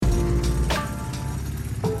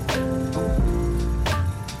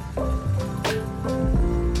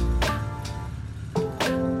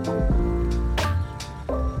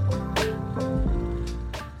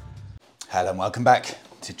Hello and welcome back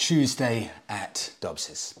to Tuesday at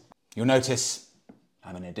Dobbs's. You'll notice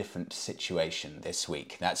I'm in a different situation this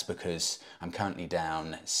week. That's because I'm currently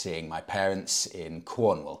down seeing my parents in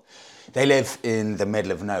Cornwall. They live in the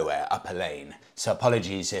middle of nowhere, Upper Lane. So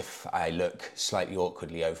apologies if I look slightly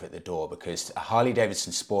awkwardly over at the door because a Harley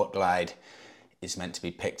Davidson Sport Glide is meant to be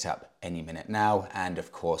picked up any minute now, and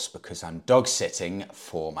of course because I'm dog sitting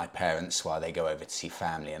for my parents while they go over to see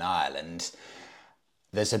family in Ireland,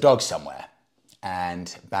 there's a dog somewhere.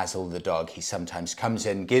 And Basil the dog, he sometimes comes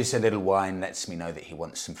in, gives a little whine, lets me know that he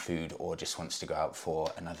wants some food or just wants to go out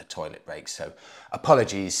for another toilet break. So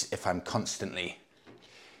apologies if I'm constantly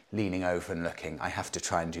leaning over and looking. I have to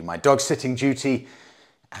try and do my dog sitting duty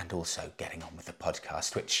and also getting on with the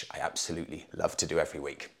podcast, which I absolutely love to do every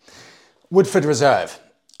week. Woodford Reserve.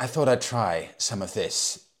 I thought I'd try some of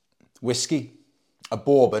this whiskey, a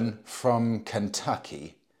bourbon from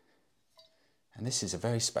Kentucky. And this is a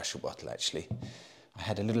very special bottle, actually. I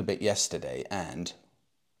had a little bit yesterday and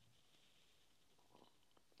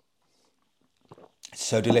it's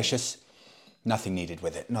so delicious. Nothing needed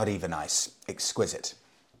with it, not even ice. Exquisite.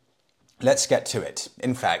 Let's get to it.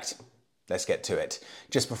 In fact, let's get to it.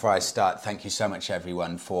 Just before I start, thank you so much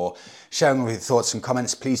everyone for sharing all your thoughts and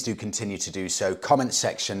comments. Please do continue to do so. Comment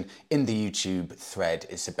section in the YouTube thread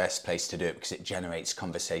is the best place to do it because it generates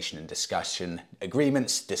conversation and discussion,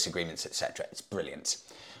 agreements, disagreements, etc. It's brilliant.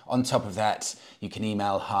 On top of that, you can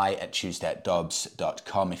email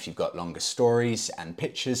hi@tuesday@dobbs.com if you've got longer stories and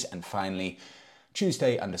pictures. And finally,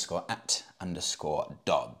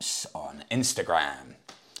 Tuesday_at_Dobbs on Instagram.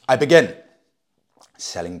 I begin.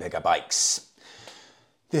 Selling bigger bikes.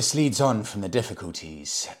 This leads on from the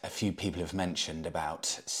difficulties a few people have mentioned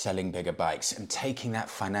about selling bigger bikes and taking that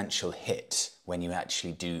financial hit when you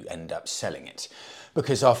actually do end up selling it.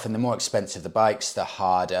 Because often the more expensive the bikes, the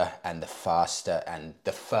harder and the faster and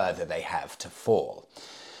the further they have to fall.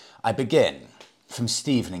 I begin from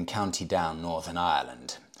Stephen in County Down, Northern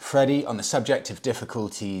Ireland. Freddie, on the subject of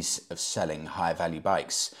difficulties of selling high value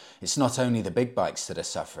bikes, it's not only the big bikes that are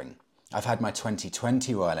suffering. I've had my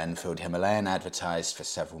 2020 Royal Enfield Himalayan advertised for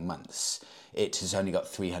several months. It has only got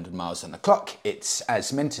 300 miles on the clock. It's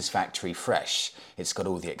as mint as factory fresh. It's got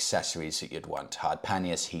all the accessories that you'd want. Hard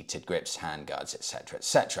panniers, heated grips, handguards, etc,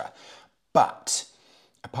 etc. But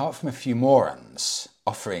apart from a few morons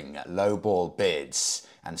offering lowball bids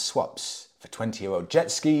and swaps for 20-year-old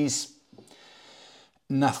jet skis,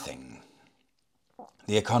 nothing.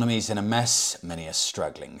 The economy's in a mess, many are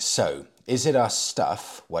struggling. So, is it our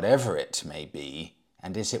stuff, whatever it may be,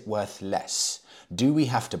 and is it worth less? Do we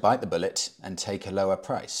have to bite the bullet and take a lower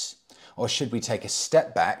price? Or should we take a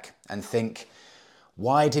step back and think,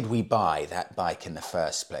 why did we buy that bike in the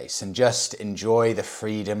first place? And just enjoy the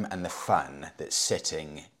freedom and the fun that's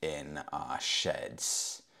sitting in our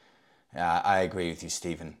sheds. I agree with you,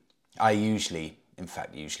 Stephen. I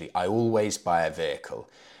always buy a vehicle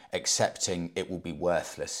accepting it will be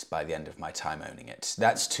worthless by the end of my time owning it.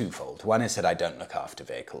 That's twofold. One is that I don't look after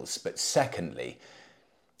vehicles, but secondly,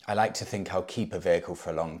 I like to think I'll keep a vehicle for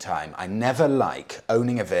a long time. I never like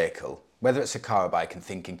owning a vehicle, whether it's a car or bike, and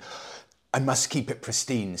thinking, I must keep it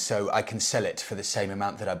pristine so I can sell it for the same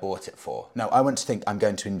amount that I bought it for. No, I want to think I'm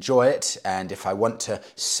going to enjoy it, and if I want to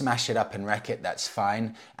smash it up and wreck it, that's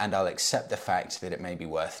fine, and I'll accept the fact that it may be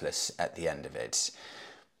worthless at the end of it.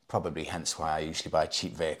 Probably hence why I usually buy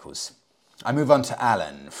cheap vehicles. I move on to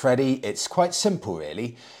Alan. Freddie, it's quite simple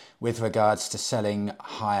really with regards to selling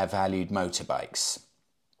higher valued motorbikes.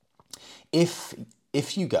 If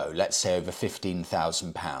you go, let's say over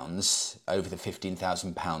 £15,000, over the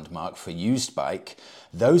 £15,000 mark for a used bike,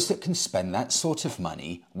 those that can spend that sort of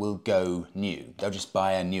money will go new. They'll just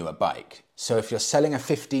buy a newer bike. So if you're selling a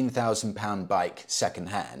 £15,000 bike second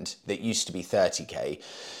hand that used to be 30k,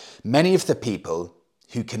 many of the people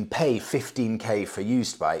who can pay 15k for a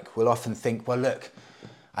used bike will often think, well look,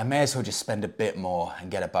 I may as well just spend a bit more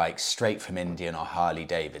and get a bike straight from Indian or Harley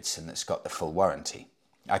Davidson that's got the full warranty.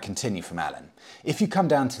 I continue from Alan. If you come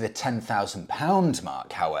down to the £10,000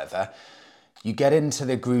 mark, however, you get into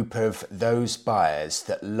the group of those buyers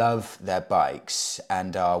that love their bikes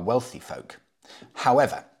and are wealthy folk.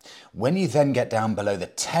 However, when you then get down below the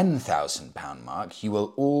 £10,000 mark, you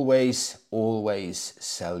will always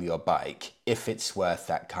sell your bike if it's worth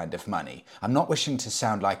that kind of money. I'm not wishing to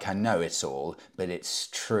sound like I know it all, but it's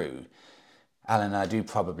true. Alan, I do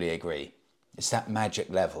probably agree. It's that magic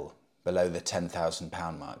level below the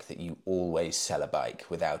 £10,000 mark that you always sell a bike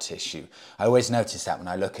without issue. I always notice that when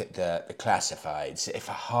I look at the classifieds. If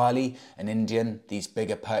a Harley, an Indian, these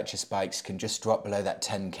bigger purchase bikes can just drop below that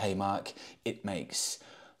 10k mark, it makes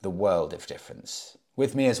the world of difference.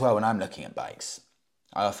 With me as well when I'm looking at bikes.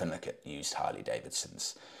 I often look at used Harley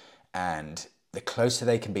Davidsons, and the closer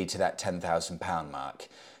they can be to that £10,000 mark,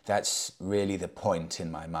 that's really the point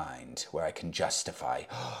in my mind where I can justify,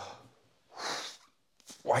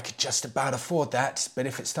 well, I could just about afford that, but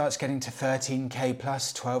if it starts getting to 13k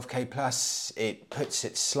plus, 12k plus, it puts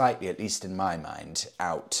it slightly, at least in my mind,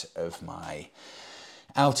 out of my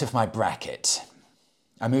bracket.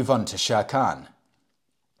 I move on to Shah Khan.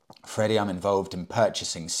 Freddie, I'm involved in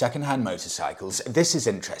purchasing second-hand motorcycles. This is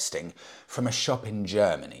interesting, from a shop in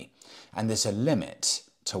Germany, and there's a limit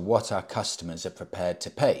to what our customers are prepared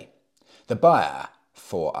to pay. The buyer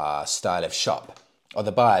for our style of shop, or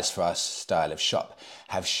the buyers for our style of shop,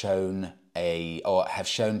 have shown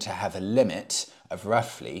to have a limit of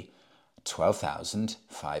roughly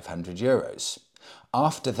 €12,500.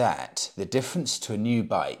 After that, the difference to a new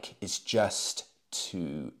bike is just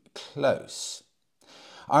too close.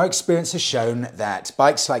 Our experience has shown that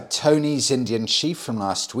bikes like Tony's Indian Chief from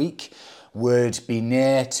last week would be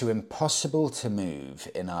near to impossible to move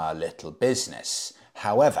in our little business.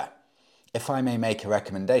 However, if I may make a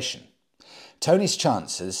recommendation, Tony's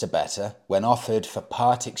chances are better when offered for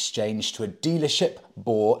part exchange to a dealership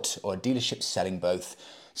bought or a dealership selling both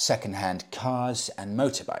second-hand cars and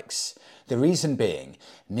motorbikes. The reason being,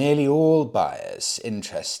 nearly all buyers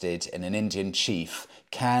interested in an Indian Chief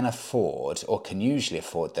can afford or can usually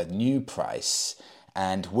afford the new price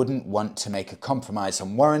and wouldn't want to make a compromise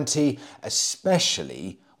on warranty,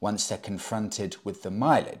 especially once they're confronted with the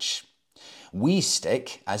mileage. We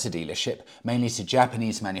stick, as a dealership, mainly to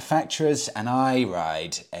Japanese manufacturers, and I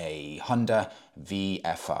ride a Honda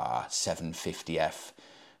VFR 750F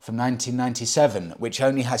from 1997, which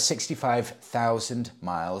only has 65,000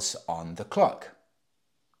 miles on the clock.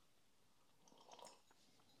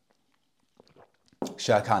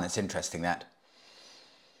 Shah Khan, it's interesting that.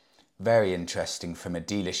 Very interesting from a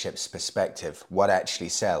dealership's perspective, what actually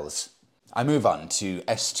sells. I move on to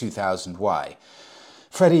S2000Y.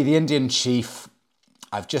 Freddie, the Indian Chief,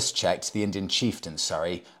 I've just checked, the Indian Chieftain,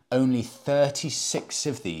 only 36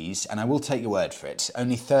 of these, and I will take your word for it,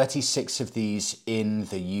 only 36 of these in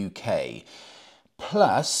the UK,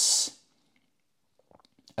 plus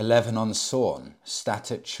 11 on SORN,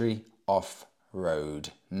 statutory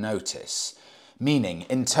off-road notice, meaning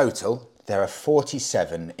in total there are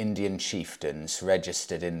 47 Indian Chieftains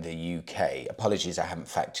registered in the UK. Apologies, I haven't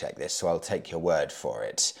fact-checked this, so I'll take your word for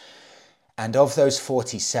it. And of those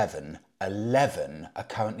 47, 11 are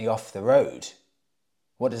currently off the road.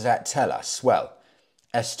 What does that tell us? Well,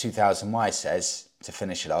 S2000Y says, to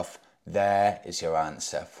finish it off, there is your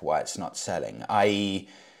answer for why it's not selling, i.e.,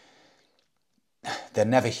 they're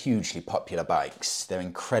never hugely popular bikes. They're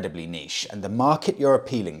incredibly niche. And the market you're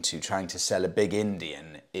appealing to, trying to sell a big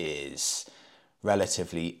Indian, is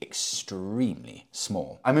relatively extremely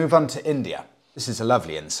small. I move on to India. This is a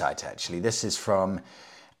lovely insight, actually. This is from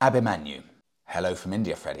Abhimanyu. Hello from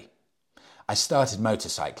India, Freddie. I started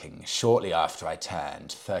motorcycling shortly after I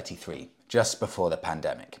turned 33, just before the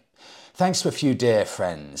pandemic. Thanks to a few dear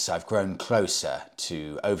friends, I've grown closer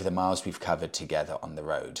to over the miles we've covered together on the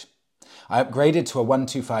road. I upgraded to a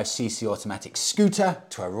 125cc automatic scooter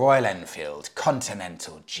to a Royal Enfield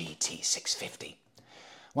Continental GT650.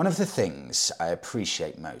 One of the things I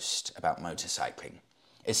appreciate most about motorcycling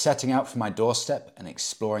is setting out from my doorstep and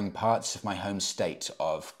exploring parts of my home state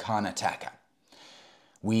of Karnataka.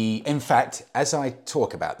 In fact, as I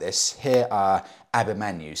talk about this, here are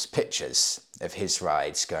Abhimanyu's pictures of his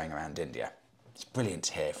rides going around India. It's brilliant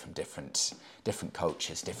to hear from different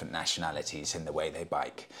cultures, different nationalities in the way they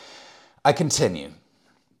bike. I continue.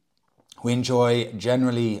 We enjoy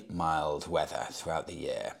generally mild weather throughout the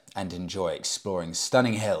year and enjoy exploring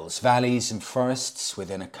stunning hills, valleys and forests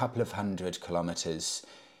within a couple of 100 kilometres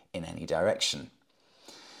in any direction.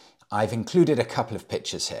 I've included a couple of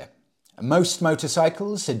pictures here. Most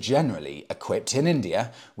motorcycles are generally equipped in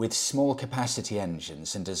India with small capacity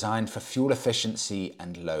engines and designed for fuel efficiency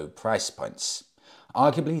and low price points.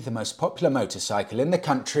 Arguably the most popular motorcycle in the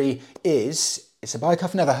country is a bike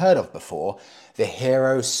I've never heard of before, the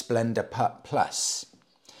Hero Splendor Putt Plus.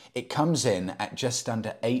 It comes in at just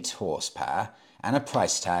under 8 horsepower and a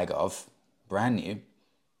price tag of, brand new,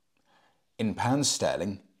 in pounds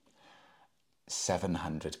sterling,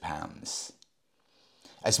 £700.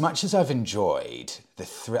 As much as I've enjoyed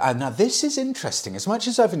now this is interesting, as much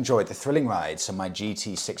as I've enjoyed the thrilling rides on my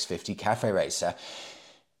GT650 Cafe Racer,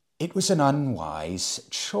 it was an unwise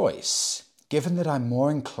choice, given that I'm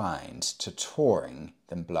more inclined to touring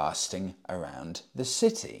than blasting around the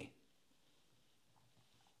city.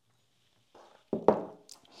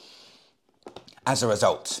 As a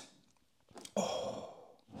result,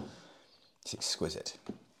 it's exquisite.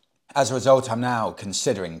 As a result, I'm now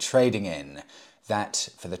considering trading in that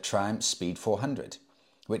for the Triumph Speed 400,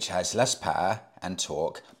 which has less power and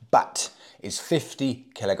torque, but is 50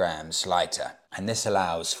 kilograms lighter, and this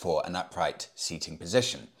allows for an upright seating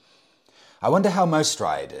position. I wonder how most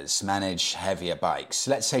riders manage heavier bikes,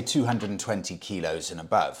 let's say 220 kilos and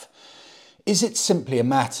above. Is it simply a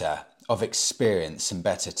matter of experience and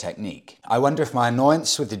better technique? I wonder if my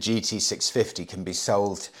annoyance with the GT650 can be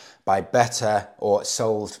solved by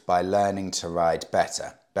learning to ride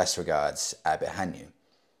better. Best regards, Abihanyu.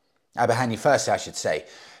 Abihanyu, firstly, I should say,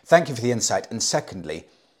 thank you for the insight. And secondly,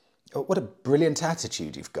 what a brilliant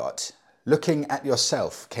attitude you've got. Looking at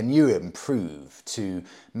yourself, can you improve to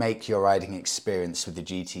make your riding experience with the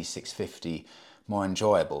GT650 more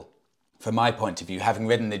enjoyable? From my point of view, having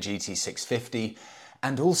ridden the GT650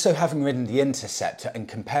 and also having ridden the Interceptor and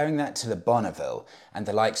comparing that to the Bonneville and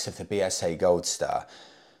the likes of the BSA Gold Star,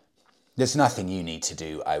 there's nothing you need to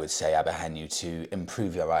do, I would say, Abihanyu, to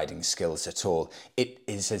improve your riding skills at all. It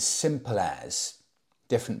is as simple as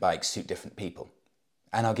different bikes suit different people.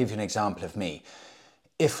 And I'll give you an example of me.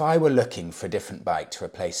 If I were looking for a different bike to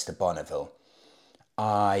replace the Bonneville,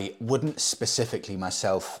 I wouldn't specifically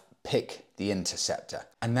myself pick the Interceptor.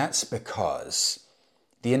 And that's because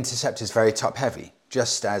the Interceptor is very top heavy,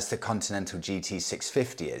 just as the Continental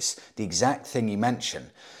GT650 is. The exact thing you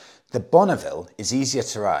mention. The Bonneville is easier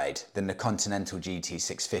to ride than the Continental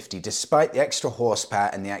GT650, despite the extra horsepower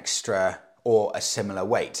and the extra or a similar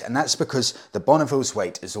weight. And that's because the Bonneville's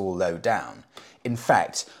weight is all low down. In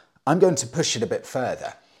fact, I'm going to push it a bit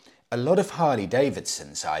further. A lot of Harley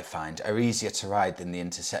Davidsons, I find, are easier to ride than the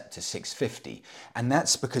Interceptor 650. And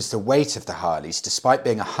that's because the weight of the Harleys, despite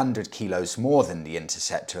being 100 kilos more than the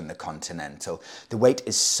Interceptor and the Continental, the weight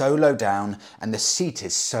is so low down and the seat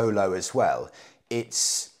is so low as well.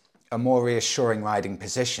 It's a more reassuring riding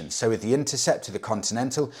position. So with the Interceptor, the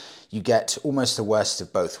Continental, you get almost the worst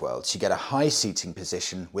of both worlds. You get a high seating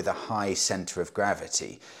position with a high centre of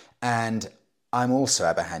gravity. And I'm also,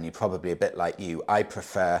 Abihanyu, probably a bit like you. I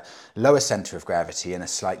prefer lower centre of gravity and a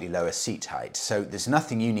slightly lower seat height. So there's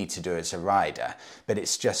nothing you need to do as a rider, but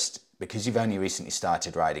it's just because you've only recently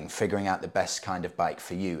started riding, figuring out the best kind of bike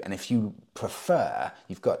for you. And if you prefer,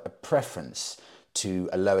 you've got a preference to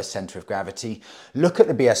a lower centre of gravity, look at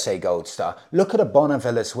the BSA Gold Star, look at a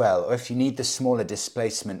Bonneville as well, or if you need the smaller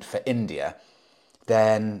displacement for India,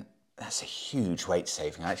 then that's a huge weight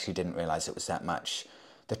saving. I actually didn't realise it was that much.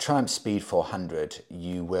 The Triumph Speed 400,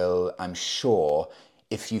 you will, I'm sure,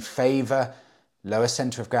 if you favour lower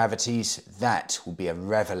centre of gravities, that will be a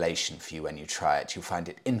revelation for you when you try it. You'll find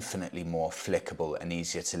it infinitely more flickable and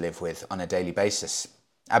easier to live with on a daily basis.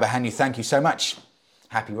 Abihanyu, thank you so much.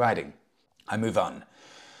 Happy riding. I move on.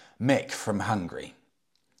 Mick from Hungary.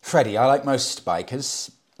 Freddie, I, like most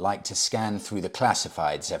bikers, like to scan through the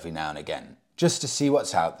classifieds every now and again, just to see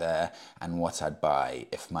what's out there and what I'd buy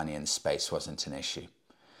if money and space wasn't an issue.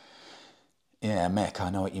 Yeah, Mick, I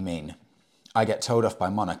know what you mean. I get told off by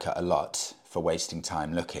Monica a lot for wasting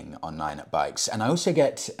time looking online at bikes. And I also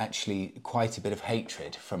get actually quite a bit of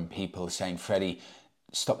hatred from people saying, Freddie,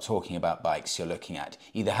 stop talking about bikes you're looking at.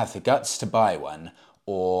 Either have the guts to buy one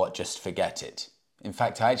or just forget it. In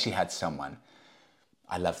fact, I actually had someone,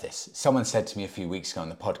 I love this. Someone said to me a few weeks ago on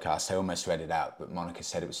the podcast, I almost read it out, but Monica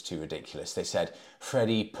said it was too ridiculous. They said,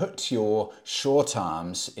 Freddie, put your short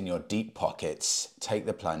arms in your deep pockets, take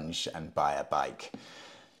the plunge and buy a bike.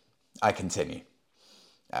 I continue.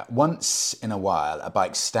 Once in a while, a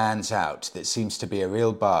bike stands out that seems to be a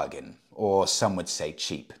real bargain, or some would say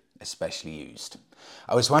cheap, especially used.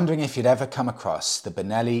 I was wondering if you'd ever come across the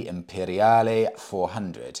Benelli Imperiale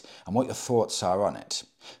 400 and what your thoughts are on it.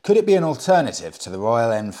 Could it be an alternative to the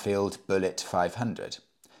Royal Enfield Bullet 500?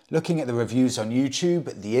 Looking at the reviews on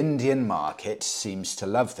YouTube, the Indian market seems to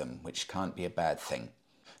love them, which can't be a bad thing.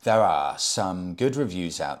 There are some good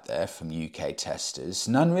reviews out there from UK testers,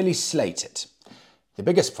 none really slate it. The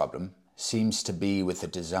biggest problem seems to be with the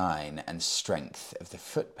design and strength of the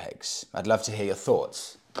foot pegs. I'd love to hear your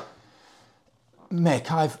thoughts.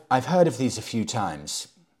 Mick, I've heard of these a few times.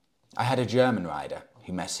 I had a German rider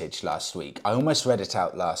who messaged last week. I almost read it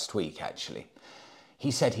out last week, actually.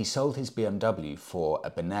 He said he sold his BMW for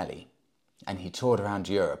a Benelli and he toured around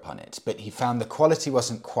Europe on it, but he found the quality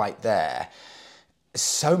wasn't quite there,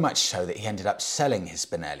 so much so that he ended up selling his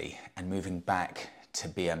Benelli and moving back to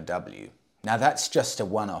BMW. Now, that's just a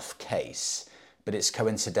one-off case, but it's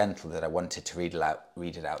coincidental that I wanted to read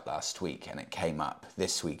it out last week, and it came up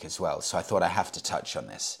this week as well, so I thought I have to touch on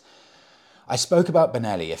this. I spoke about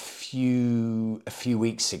Benelli a few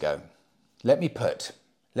weeks ago. Let me put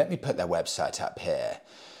their website up here,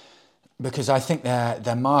 because I think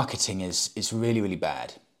their marketing is really, really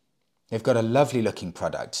bad. They've got a lovely looking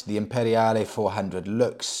product. The Imperiale 400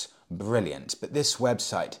 looks brilliant, but this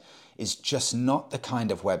website is just not the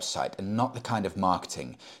kind of website and not the kind of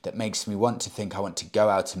marketing that makes me want to think I want to go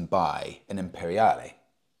out and buy an Imperiale.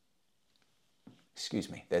 Excuse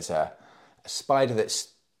me, there's a spider that's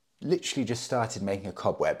literally just started making a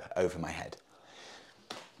cobweb over my head.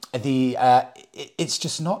 It's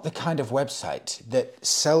just not the kind of website that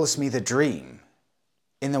sells me the dream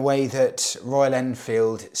in the way that Royal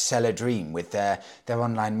Enfield sell a dream with their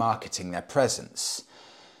online marketing, their presence.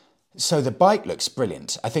 So the bike looks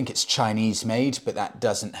brilliant. I think it's Chinese made, but that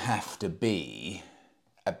doesn't have to be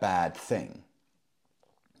a bad thing.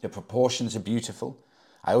 The proportions are beautiful.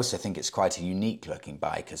 I also think it's quite a unique looking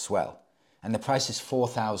bike as well. And the price is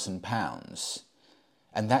 £4,000.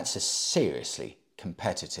 And that's a seriously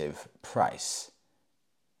competitive price.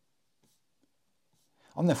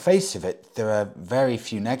 On the face of it, there are very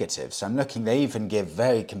few negatives. I'm looking, they even give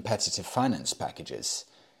very competitive finance packages.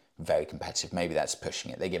 Very competitive, maybe that's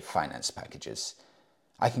pushing it. They give finance packages.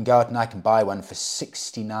 I can go out and I can buy one for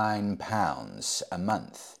 £69 a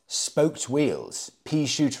month. Spoked wheels, pea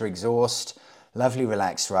shooter exhaust, lovely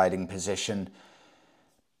relaxed riding position.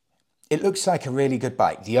 It looks like a really good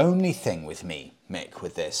bike. The only thing with me, Mick,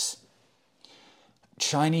 with this,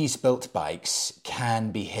 Chinese built bikes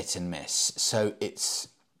can be hit and miss. So it's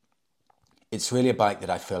really a bike that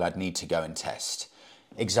I feel I'd need to go and test.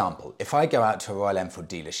 Example, if I go out to a Royal Enfield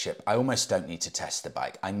dealership, I almost don't need to test the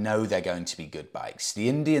bike. I know they're going to be good bikes. The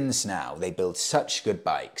Indians now, they build such good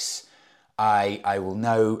bikes. I will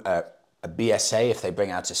know a BSA, if they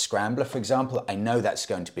bring out a Scrambler, for example, I know that's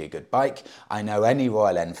going to be a good bike. I know any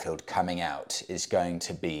Royal Enfield coming out is going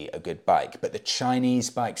to be a good bike. But the Chinese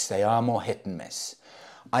bikes, they are more hit and miss.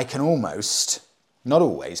 I can almost, not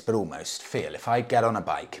always, but almost feel if I get on a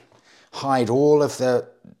bike, hide all of the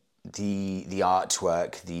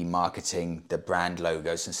artwork, the marketing, the brand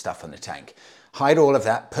logos and stuff on the tank, hide all of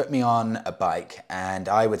that, put me on a bike, and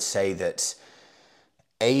I would say that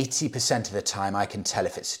 80% of the time I can tell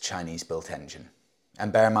if it's a Chinese built engine.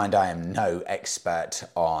 And bear in mind, I am no expert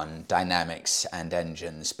on dynamics and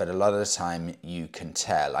engines, but a lot of the time you can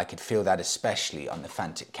tell. I could feel that especially on the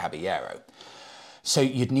Fantic Caballero. So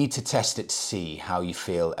you'd need to test it to see how you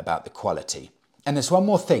feel about the quality. And there's one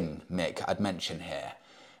more thing, Mick, I'd mention here,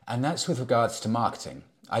 and that's with regards to marketing.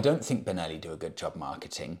 I don't think Benelli do a good job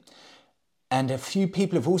marketing. And a few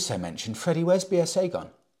people have also mentioned, Freddie, where's BSA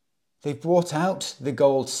gone? They've brought out the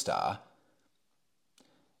Gold Star,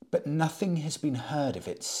 but nothing has been heard of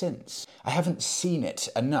it since. I haven't seen it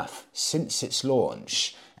enough since its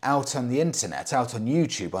launch, out on the internet, out on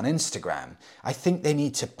YouTube, on Instagram. I think they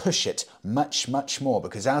need to push it much, much more,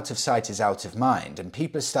 because out of sight is out of mind, and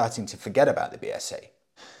people are starting to forget about the BSA.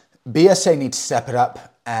 BSA need to step it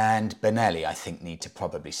up, and Benelli, I think, need to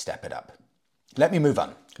probably step it up. Let me move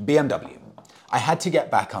on. BMW. I had to get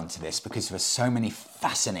back onto this because there were so many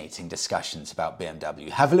fascinating discussions about BMW.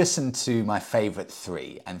 Have a listen to my favourite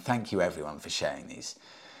 3, and thank you everyone for sharing these.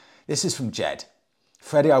 This is from Jed.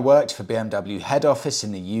 Freddie, I worked for BMW head office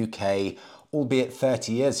in the UK, albeit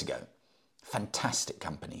 30 years ago. Fantastic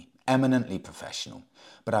company, eminently professional,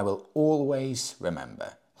 but I will always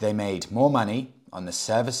remember they made more money on the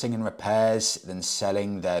servicing and repairs than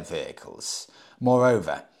selling their vehicles.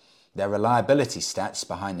 Moreover, their reliability stats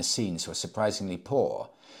behind the scenes were surprisingly poor,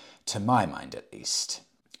 to my mind at least.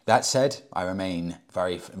 That said, I remain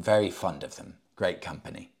very, very fond of them. Great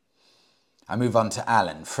company. I move on to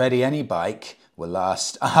Alan. Freddie, any bike will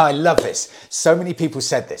last... I love this. So many people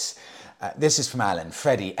said this. This is from Alan.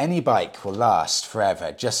 Freddie, any bike will last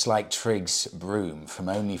forever, just like Trig's broom from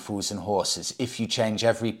Only Fools and Horses, if you change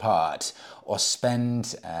every part or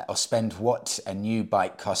spend what a new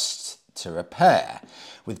bike costs to repair.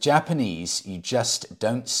 With Japanese, you just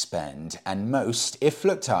don't spend, and most, if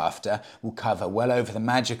looked after, will cover well over the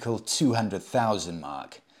magical 200,000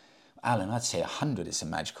 mark. Alan, I'd say 100 is a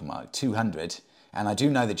magical mark. 200, and I do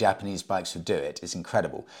know the Japanese bikes would do it, is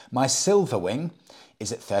incredible. My Silver Wing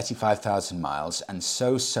is at 35,000 miles, and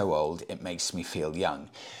so old it makes me feel young.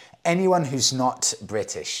 Anyone who's not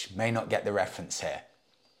British may not get the reference here.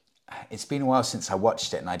 It's been a while since I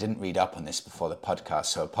watched it, and I didn't read up on this before the podcast,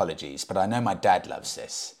 so apologies, but I know my dad loves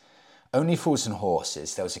this. Only Fools and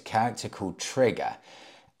Horses, there was a character called Trigger,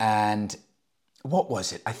 and what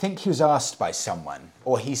was it? I think he was asked by someone,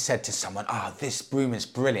 or he said to someone, this broom is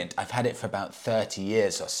brilliant, I've had it for about 30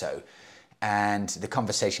 years or so. And the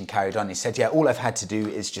conversation carried on. He said, yeah, all I've had to do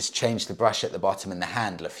is just change the brush at the bottom and the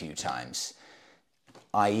handle a few times,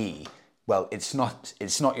 i.e., well, it's not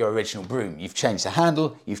your original broom. You've changed the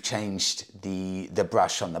handle, you've changed the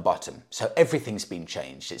brush on the bottom. So everything's been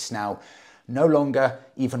changed. It's now No longer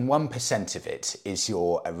even 1% of it is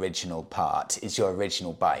your original part, is your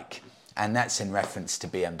original bike. And that's in reference to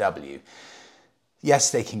BMW.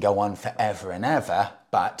 Yes, they can go on forever and ever,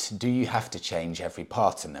 but do you have to change every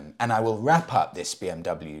part in them? And I will wrap up this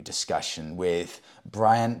BMW discussion with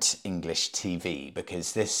Bryant English TV,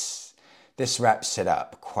 because this wraps it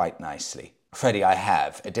up quite nicely. Freddie, I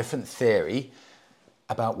have a different theory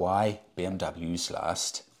about why BMWs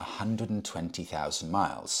last 120,000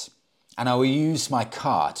 miles. And I will use my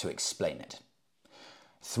car to explain it.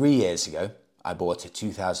 3 years ago, I bought a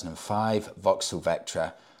 2005 Vauxhall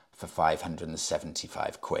Vectra for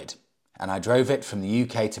 575 quid. And I drove it from the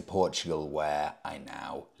UK to Portugal, where I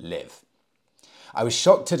now live. I was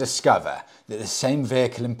shocked to discover that the same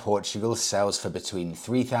vehicle in Portugal sells for between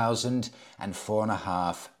 3,000 and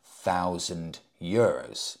 4,500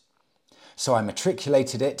 euros. So I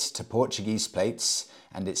matriculated it to Portuguese plates,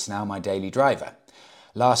 and it's now my daily driver.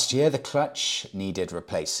 Last year, the clutch needed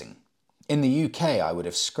replacing. In the UK, I would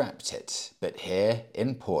have scrapped it, but here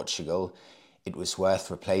in Portugal, it was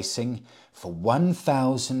worth replacing for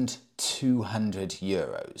 1,200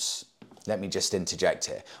 euros. Let me just interject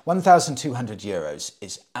here. 1,200 euros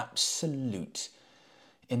is absolute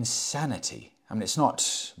insanity. I mean, it's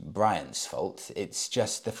not Brian's fault. It's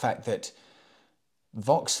just the fact that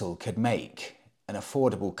Vauxhall could make an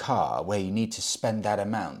affordable car where you need to spend that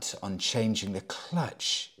amount on changing the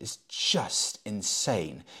clutch is just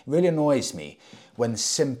insane. It really annoys me when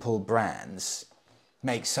simple brands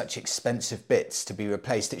make such expensive bits to be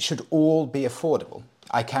replaced. It should all be affordable.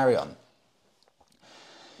 I carry on.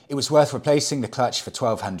 It was worth replacing the clutch for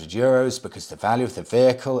 1,200 euros because the value of the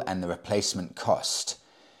vehicle and the replacement cost.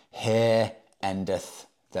 Here endeth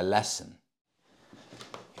the lesson.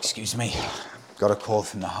 Excuse me. Got a call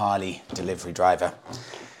from the Harley delivery driver.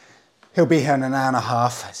 He'll be here in an hour and a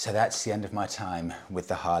half, so that's the end of my time with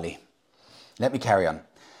the Harley. Let me carry on.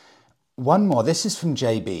 One more, this is from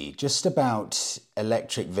JB, just about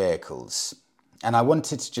electric vehicles. And I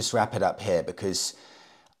wanted to just wrap it up here because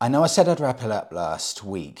I know I said I'd wrap it up last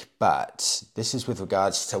week, but this is with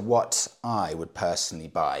regards to what I would personally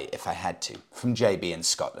buy if I had to, from JB in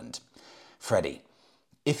Scotland. Freddie,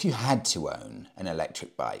 if you had to own an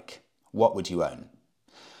electric bike, what would you own?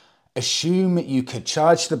 Assume you could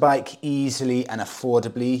charge the bike easily and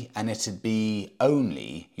affordably, and it'd be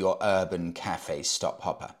only your urban cafe stop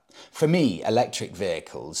hopper. For me, electric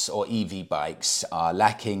vehicles or EV bikes are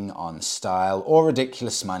lacking on style or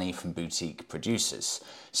ridiculous money from boutique producers.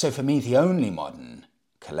 So for me, the only modern,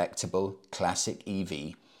 collectible, classic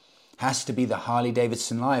EV has to be the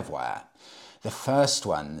Harley-Davidson Livewire, the first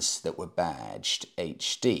ones that were badged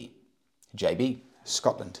HD. JB,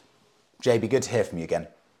 Scotland. JB, good to hear from you again.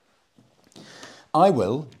 I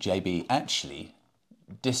will, JB, actually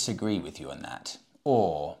disagree with you on that,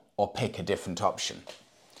 or pick a different option.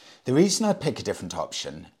 The reason I pick a different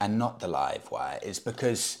option and not the Livewire is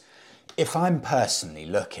because if I'm personally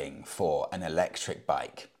looking for an electric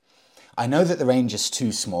bike, I know that the range is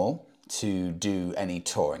too small to do any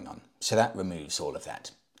touring on, so that removes all of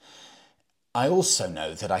that. I also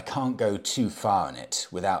know that I can't go too far on it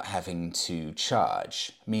without having to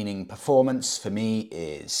charge, meaning performance for me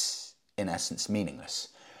is, in essence, meaningless.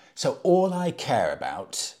 So all I care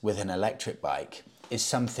about with an electric bike is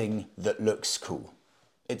something that looks cool.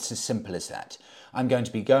 It's as simple as that. I'm going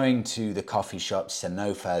to be going to the coffee shops and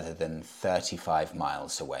no further than 35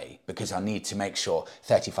 miles away because I need to make sure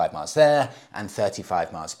 35 miles there and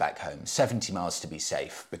 35 miles back home, 70 miles to be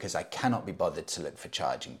safe because I cannot be bothered to look for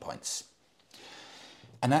charging points.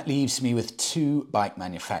 And that leaves me with two bike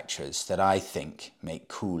manufacturers that I think make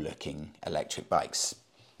cool looking electric bikes.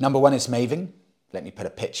 Number one is Maving. Let me put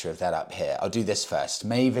a picture of that up here. I'll do this first.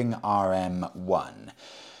 Maving RM1.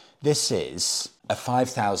 This is a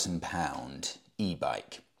 £5,000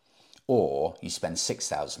 e-bike. Or you spend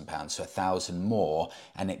 £6,000, so £1,000 more,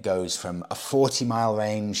 and it goes from a 40-mile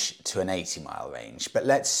range to an 80-mile range. But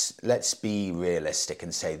let's be realistic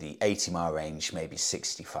and say the 80-mile range, maybe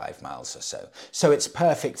 65 miles or so. So it's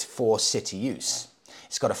perfect for city use.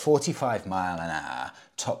 It's got a 45-mile-an-hour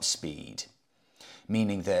top speed,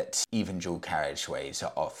 meaning that even dual carriageways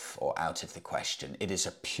are off or out of the question. It is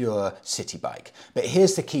a pure city bike. But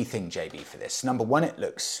here's the key thing, JB, for this. Number one, it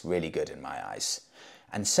looks really good in my eyes.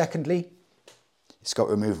 And secondly, it's got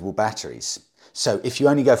removable batteries. So if you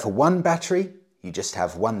only go for one battery, you just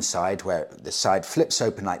have one side where the side flips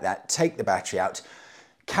open like that, take the battery out,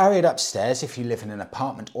 carry it upstairs if you live in an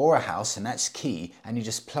apartment or a house, and that's key, and you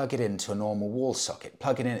just plug it into a normal wall socket.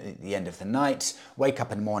 Plug it in at the end of the night, wake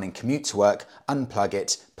up in the morning, commute to work, unplug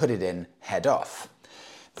it, put it in, head off.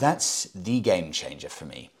 That's the game changer for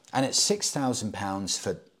me. And it's £6,000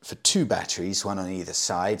 for for 2 batteries, one on either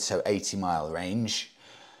side, so 80-mile range,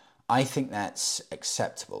 I think that's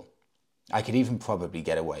acceptable. I could even probably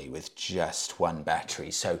get away with just 1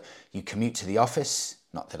 battery. So you commute to the office,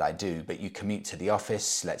 not that I do, but you commute to the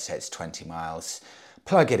office, let's say it's 20 miles,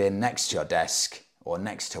 plug it in next to your desk or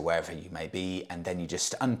next to wherever you may be, and then you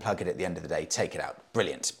just unplug it at the end of the day, take it out.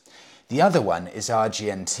 Brilliant. The other one is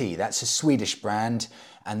RGNT. That's a Swedish brand,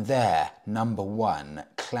 and they're #1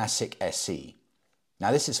 Classic SE.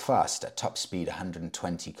 Now this is faster, top speed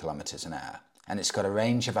 120 kilometers an hour, and it's got a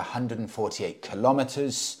range of 148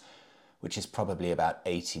 kilometers, which is probably about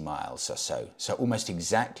 80 miles or so. So almost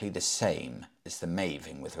exactly the same as the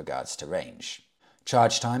Maving with regards to range.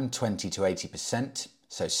 Charge time 20 to 80%,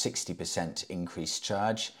 so 60% increased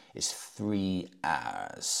charge is 3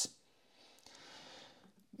 hours.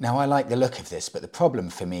 Now I like the look of this, but the problem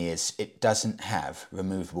for me is it doesn't have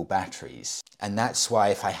removable batteries. And that's why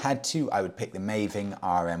if I had to, I would pick the Maving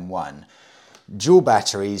RM1. Dual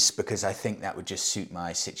batteries, because I think that would just suit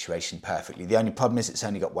my situation perfectly. The only problem is it's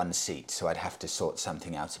only got 1 seat, so I'd have to sort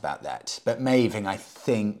something out about that. But Maving, I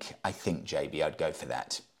think JB, I'd go for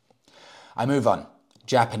that. I move on.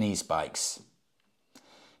 Japanese bikes.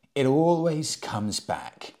 It always comes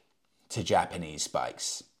back to Japanese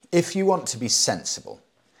bikes. If you want to be sensible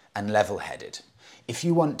and level-headed, if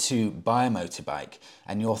you want to buy a motorbike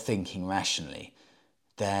and you're thinking rationally,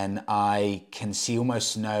 then I can see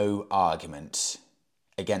almost no argument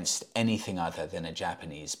against anything other than a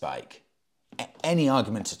Japanese bike. Any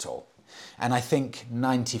argument at all. And I think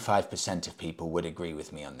 95% of people would agree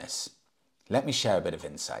with me on this. Let me share a bit of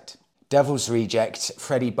insight. Devil's Reject,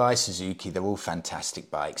 Freddy by Suzuki, they're all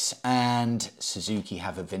fantastic bikes, and Suzuki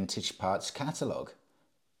have a vintage parts catalogue.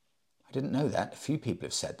 I didn't know that. A few people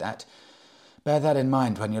have said that. Bear that in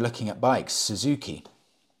mind when you're looking at bikes. Suzuki,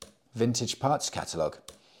 vintage parts catalogue.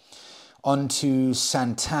 On to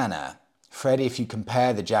Santana. Freddie, if you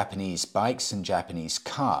compare the Japanese bikes and Japanese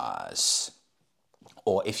cars,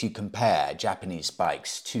 or if you compare Japanese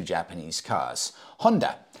bikes to Japanese cars,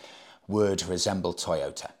 Honda would resemble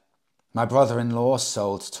Toyota. My brother-in-law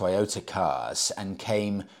sold Toyota cars and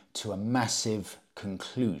came to a massive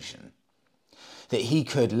conclusion that he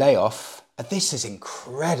could lay off. This is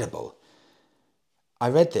incredible. I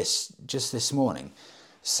read this just this morning.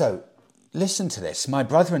 So listen to this. My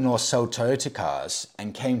brother-in-law sold Toyota cars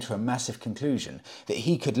and came to a massive conclusion that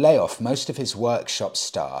he could lay off most of his workshop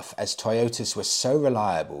staff as Toyotas were so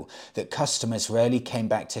reliable that customers rarely came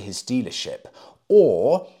back to his dealership,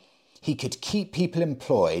 or he could keep people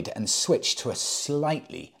employed and switch to a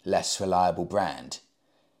slightly less reliable brand.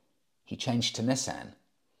 He changed to Nissan.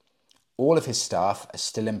 All of his staff are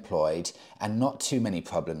still employed and not too many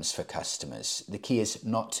problems for customers. The key is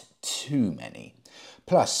not too many.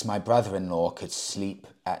 Plus, my brother-in-law could sleep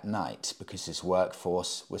at night because his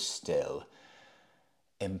workforce was still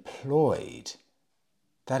employed.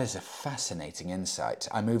 That is a fascinating insight.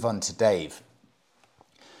 I move on to Dave.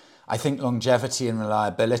 I think longevity and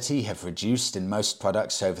reliability have reduced in most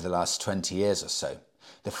products over the last 20 years or so.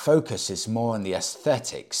 The focus is more on the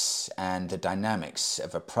aesthetics and the dynamics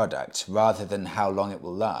of a product rather than how long it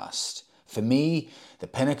will last. For me, the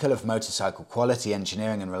pinnacle of motorcycle quality,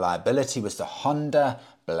 engineering and reliability was the Honda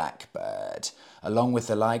Blackbird, along with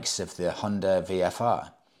the likes of the Honda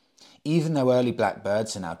VFR. Even though early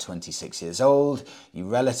Blackbirds are now 26 years old, you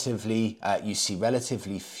see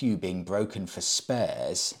relatively few being broken for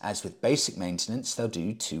spares, as with basic maintenance they'll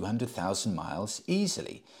do 200,000 miles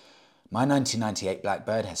easily. My 1998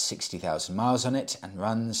 Blackbird has 60,000 miles on it and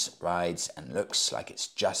runs, rides and looks like it's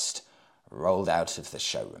just rolled out of the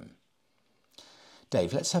showroom.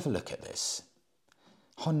 Dave, let's have a look at this.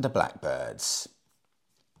 Honda Blackbirds.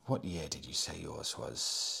 What year did you say yours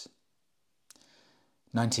was?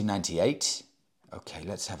 1998? Okay,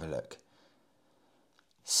 let's have a look.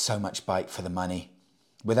 So much bike for the money.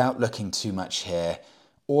 Without looking too much here,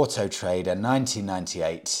 Auto Trader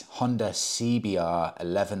 1998 Honda CBR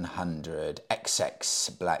 1100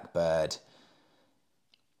 XX Blackbird.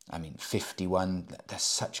 I mean, 51, they're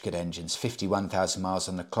such good engines. 51,000 miles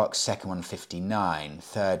on the clock, second one 59,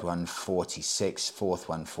 third one 46, fourth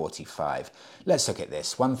one 45. Let's look at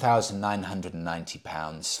this,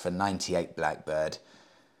 £1,990 for 98 Blackbird.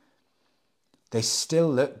 They still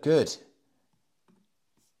look good.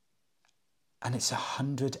 And it's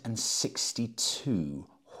 162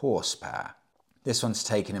 horsepower. This one's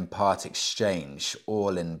taken in part exchange,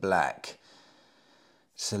 all in black.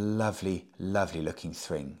 It's a lovely, lovely looking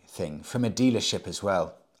thing. From a dealership as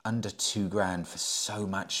well. Under £2,000 for so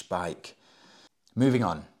much bike. Moving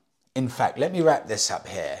on. In fact, let me wrap this up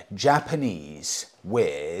here. Japanese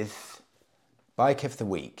with Bike of the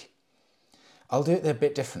Week. I'll do it a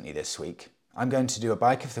bit differently this week. I'm going to do a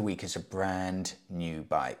bike of the week as a brand new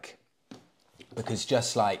bike. Because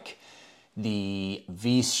just like the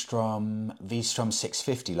V-Strom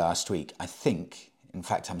 650 last week, I think, in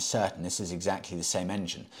fact I'm certain, this is exactly the same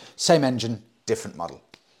engine. Same engine, different model.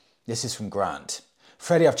 This is from Grant.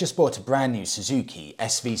 Freddie, I've just bought a brand new Suzuki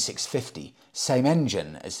SV650. Same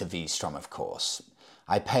engine as the V-Strom, of course.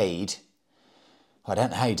 I paid, I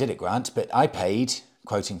don't know how you did it, Grant, but I paid,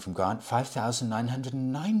 quoting from Grant,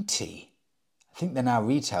 $5,990. I think they're now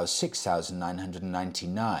retail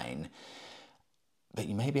 $6,999. But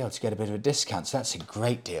you may be able to get a bit of a discount, so that's a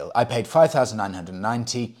great deal. I paid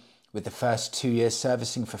 $5,990 with the first 2 years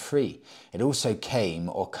servicing for free. It also came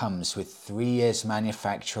or comes with 3 years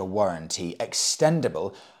manufacturer warranty,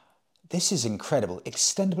 extendable. This is incredible.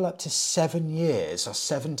 Extendable up to 7 years or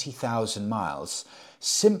 70,000 miles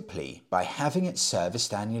simply by having it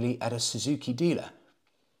serviced annually at a Suzuki dealer.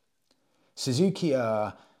 Suzuki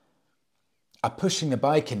are pushing the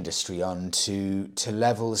bike industry on to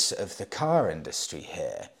levels of the car industry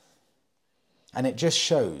here. And it just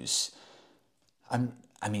shows,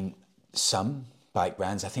 some bike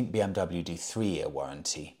brands, I think BMW do 3-year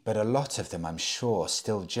warranty, but a lot of them I'm sure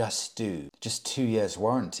still just do 2 years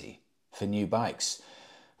warranty for new bikes,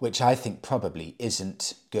 which I think probably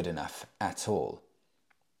isn't good enough at all.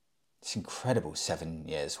 It's incredible, 7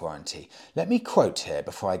 years warranty. Let me quote here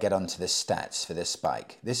before I get onto the stats for this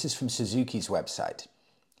bike. This is from Suzuki's website.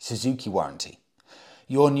 Suzuki warranty.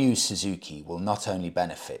 Your new Suzuki will not only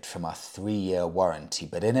benefit from our 3-year warranty,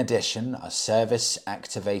 but in addition, our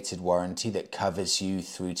service-activated warranty that covers you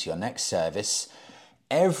through to your next service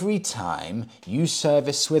every time you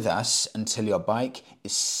service with us until your bike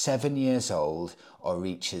is 7 years old or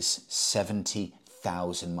reaches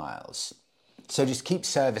 70,000 miles. So just keep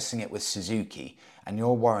servicing it with Suzuki and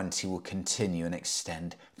your warranty will continue and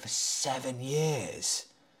extend for 7 years.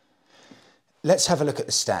 Let's have a look at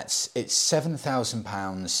the stats. It's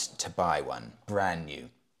 £7,000 to buy one, brand new.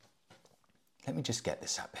 Let me just get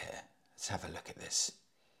this up here. Let's have a look at this.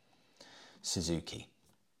 Suzuki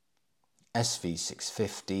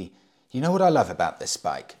SV650. You know what I love about this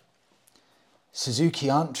bike? Suzuki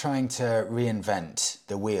aren't trying to reinvent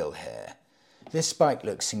the wheel here. This bike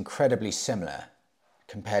looks incredibly similar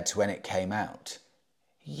compared to when it came out.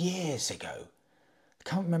 Years ago. I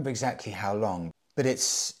can't remember exactly how long, but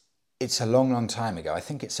it's a long, long time ago. I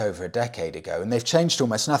think it's over a decade ago, and they've changed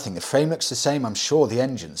almost nothing. The frame looks the same. I'm sure the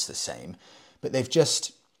engine's the same, but they've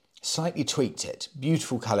just slightly tweaked it.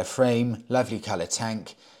 Beautiful colour frame, lovely colour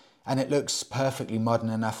tank, and it looks perfectly modern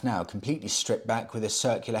enough now, completely stripped back with a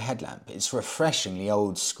circular headlamp. It's refreshingly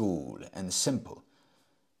old school and simple.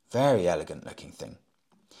 Very elegant looking thing.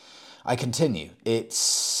 I continue.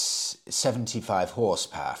 It's 75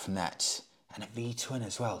 horsepower from that, and a V-twin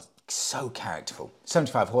as well. So characterful.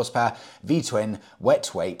 75 horsepower, V-twin,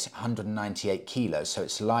 wet weight, 198 kilos, so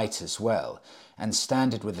it's light as well. And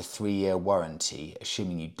standard with a 3-year warranty,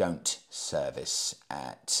 assuming you don't service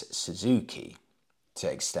at Suzuki,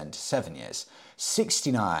 to extend to 7 years.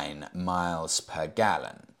 69 miles per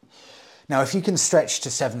gallon. Now, if you can stretch to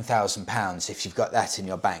 £7,000, if you've got that in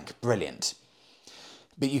your bank, brilliant.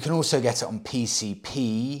 But you can also get it on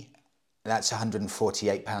PCP. That's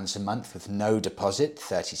 £148 a month with no deposit,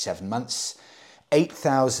 37 months,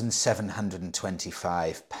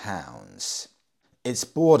 £8,725. It's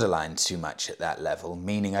borderline too much at that level,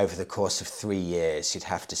 meaning over the course of 3 years you'd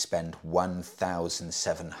have to spend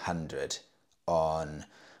 £1,700 on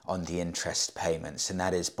the interest payments, and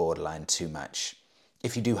that is borderline too much.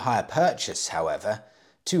 If you do hire purchase, however,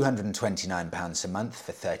 £229 a month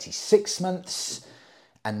for 36 months,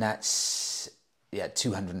 and that's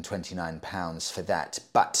 £229 for that.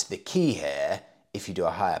 But the key here, if you do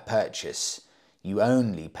a hire purchase, you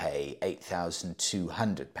only pay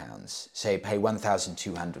 £8,200. So you pay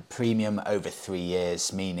 £1,200 premium over 3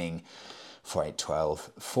 years, meaning 4, 8, 12,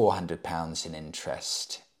 £400 in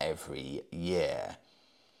interest every year.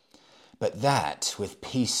 But that, with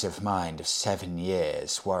peace of mind of 7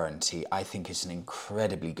 years warranty, I think is an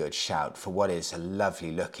incredibly good shout for what is a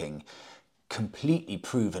lovely looking, completely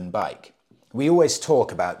proven bike. We always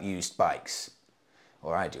talk about used bikes,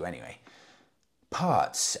 or I do anyway.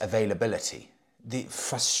 Parts availability, the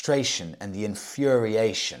frustration and the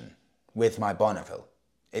infuriation with my Bonneville.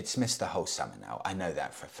 It's missed the whole summer now, I know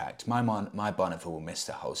that for a fact. My Bonneville will miss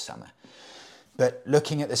the whole summer. But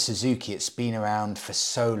looking at the Suzuki, it's been around for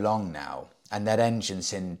so long now, and that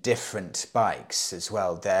engine's in different bikes as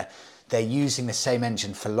well. They're using the same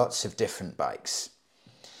engine for lots of different bikes.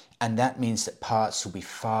 And that means that parts will be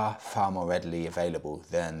far, far more readily available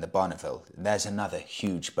than the Bonneville. There's another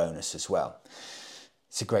huge bonus as well.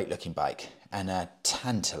 It's a great looking bike and a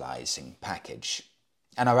tantalising package.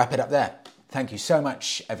 And I'll wrap it up there. Thank you so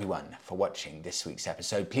much, everyone, for watching this week's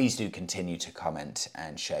episode. Please do continue to comment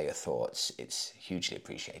and share your thoughts. It's hugely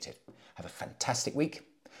appreciated. Have a fantastic week,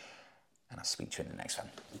 and I'll speak to you in the next one.